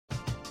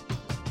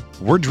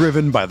We're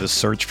driven by the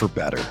search for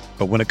better.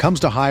 But when it comes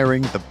to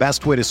hiring, the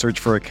best way to search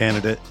for a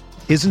candidate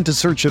isn't to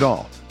search at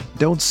all.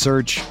 Don't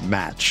search,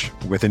 match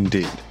with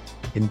Indeed.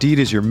 Indeed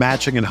is your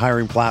matching and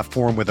hiring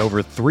platform with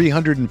over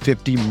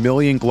 350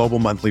 million global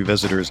monthly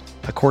visitors,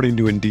 according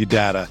to Indeed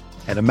data,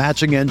 and a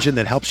matching engine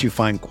that helps you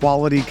find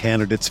quality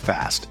candidates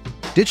fast.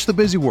 Ditch the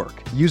busy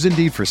work. Use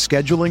Indeed for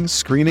scheduling,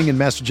 screening, and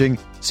messaging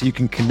so you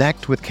can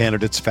connect with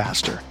candidates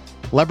faster.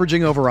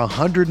 Leveraging over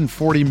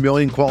 140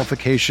 million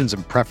qualifications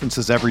and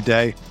preferences every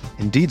day,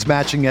 Indeed's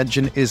matching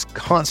engine is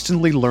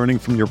constantly learning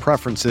from your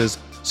preferences,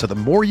 so the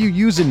more you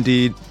use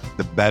Indeed,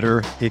 the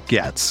better it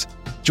gets.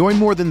 Join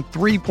more than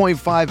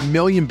 3.5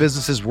 million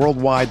businesses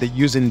worldwide that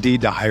use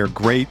Indeed to hire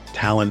great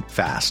talent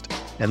fast.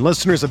 And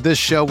listeners of this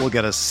show will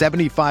get a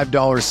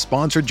 $75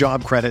 sponsored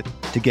job credit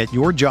to get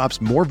your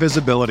jobs more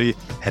visibility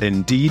at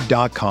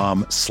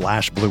Indeed.com/Blue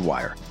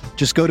Wire.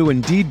 Just go to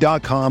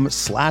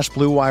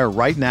Indeed.com/Blue Wire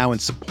right now and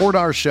support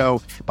our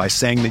show by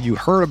saying that you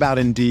heard about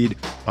Indeed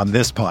on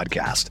this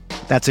podcast.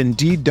 That's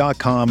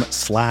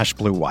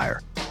Indeed.com/Blue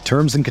Wire.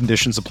 Terms and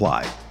conditions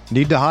apply.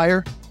 Need to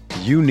hire?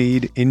 You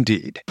need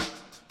Indeed.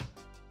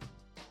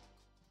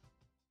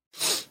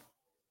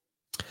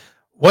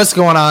 What's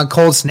going on,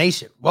 Colts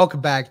Nation? Welcome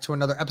back to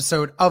another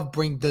episode of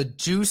Bring the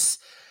Juice.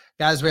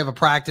 Guys, we have a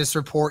practice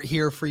report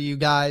here for you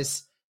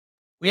guys.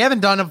 We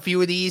haven't done a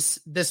few of these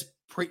this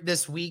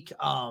week.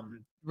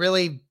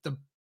 Really, the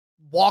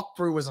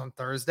walkthrough was on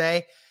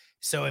Thursday,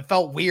 so it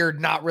felt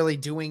weird not really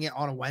doing it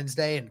on a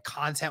Wednesday, and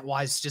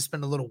content-wise, it's just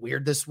been a little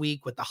weird this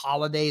week with the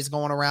holidays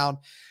going around.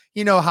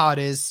 You know how it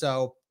is,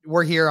 so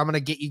we're here. I'm going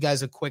to get you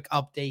guys a quick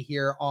update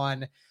here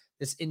on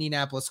this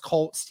Indianapolis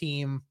Colts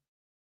team.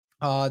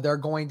 They're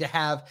going to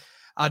have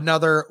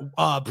another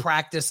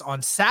practice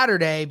on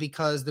Saturday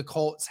because the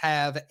Colts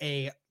have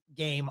a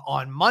game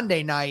on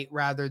Monday night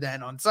rather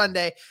than on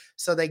Sunday.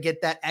 So they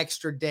get that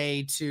extra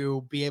day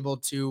to be able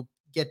to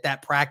get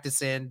that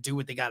practice in, do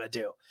what they got to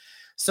do.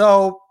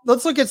 So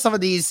let's look at some of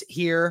these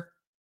here.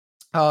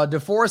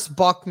 DeForest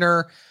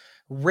Buckner,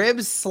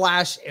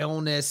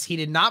 ribs/illness. He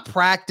did not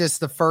practice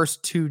the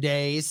first 2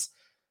 days.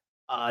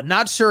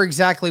 Not sure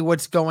exactly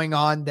what's going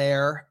on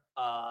there.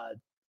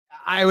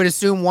 I would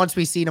assume once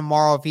we see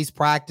tomorrow, if he's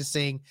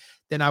practicing,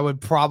 then I would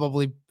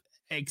probably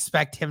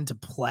expect him to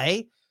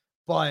play.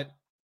 But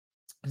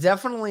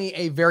definitely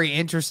a very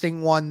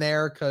interesting one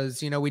there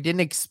because, we didn't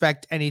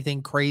expect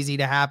anything crazy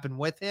to happen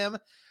with him.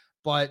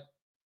 But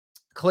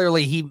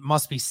clearly he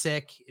must be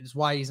sick. It's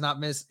why he's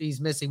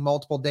missing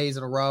multiple days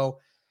in a row.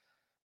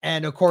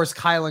 And, of course,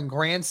 Kylen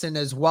Granson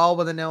as well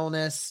with an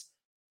illness.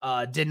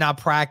 Did not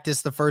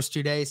practice the first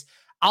 2 days.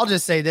 I'll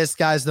just say this,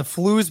 guys, the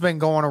flu's been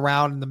going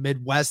around in the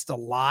Midwest a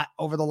lot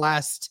over the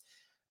last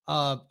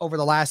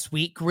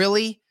week,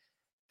 really,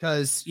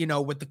 because,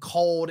 with the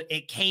cold,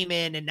 it came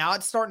in and now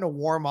it's starting to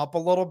warm up a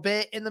little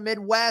bit in the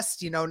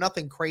Midwest,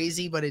 nothing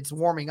crazy, but it's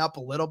warming up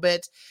a little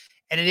bit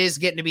and it is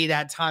getting to be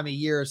that time of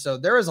year. So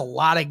there is a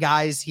lot of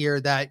guys here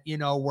that,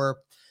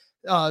 were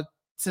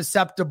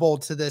susceptible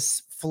to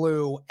this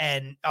flu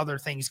and other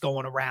things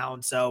going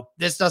around. So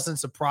this doesn't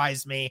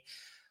surprise me.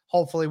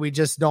 Hopefully we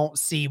just don't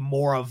see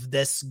more of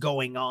this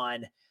going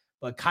on.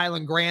 But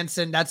Kylen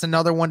Granson, that's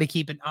another one to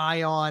keep an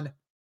eye on.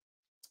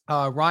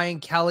 Ryan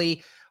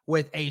Kelly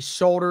with a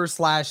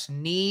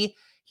shoulder/knee.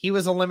 He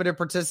was a limited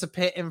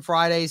participant in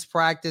Friday's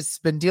practice.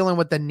 Been dealing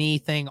with the knee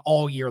thing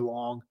all year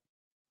long.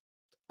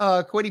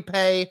 Kwity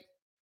Paye,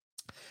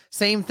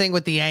 same thing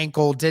with the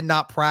ankle. Did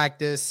not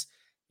practice.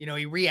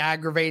 He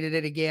re-aggravated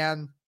it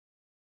again.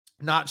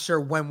 Not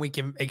sure when we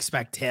can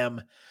expect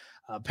him.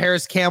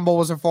 Paris Campbell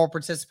was a full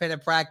participant in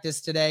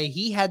practice today.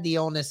 He had the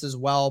illness as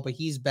well, but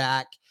he's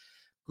back.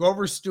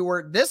 Grover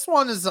Stewart. This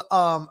one is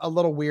a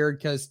little weird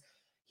because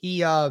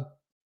he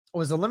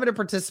was a limited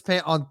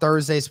participant on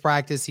Thursday's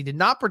practice. He did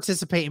not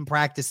participate in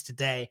practice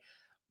today.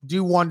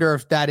 Do wonder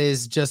if that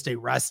is just a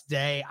rest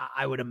day.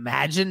 I would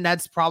imagine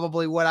that's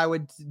probably what I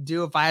would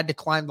do if I had to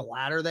climb the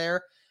ladder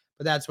there,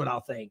 but that's what I'll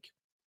think.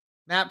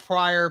 Matt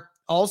Pryor,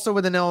 also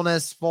with an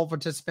illness, full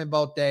participant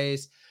both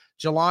days.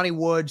 Jelani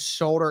Woods,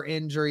 shoulder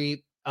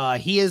injury.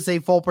 He is a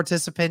full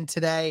participant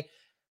today.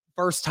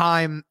 First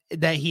time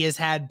that he has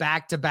had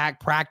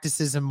back-to-back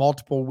practices in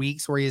multiple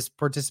weeks where he has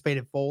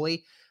participated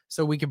fully.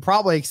 So we can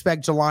probably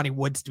expect Jelani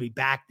Woods to be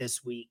back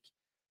this week.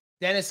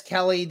 Dennis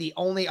Kelly, the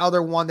only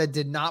other one that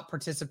did not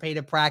participate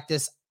in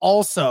practice,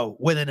 also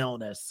with an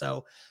illness.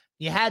 So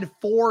you had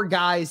 4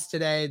 guys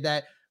today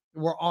that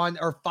were on,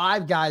 or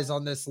 5 guys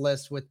on this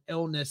list with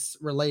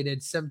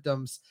illness-related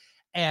symptoms.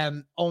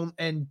 And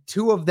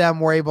 2 of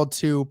them were able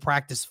to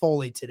practice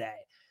fully today.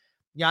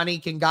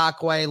 Yannick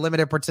Ngakoue,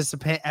 limited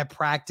participant at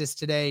practice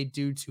today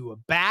due to a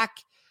back.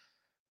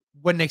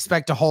 Wouldn't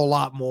expect a whole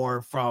lot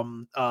more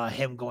from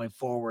him going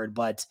forward,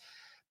 but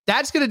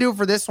that's going to do it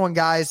for this one,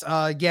 guys.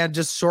 Again,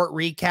 just short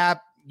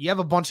recap. You have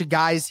a bunch of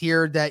guys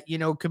here that,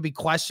 could be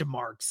question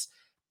marks.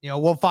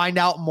 We'll find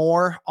out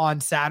more on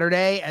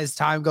Saturday as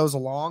time goes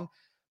along,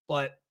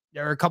 but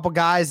there are a couple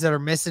guys that are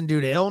missing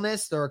due to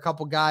illness. There are a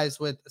couple guys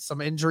with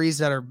some injuries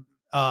that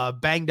are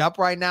banged up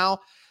right now.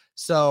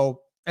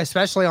 So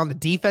especially on the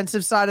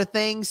defensive side of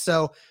things.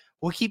 So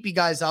we'll keep you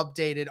guys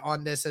updated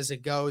on this as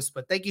it goes.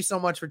 But thank you so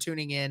much for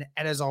tuning in.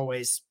 And as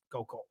always,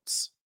 go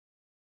Colts.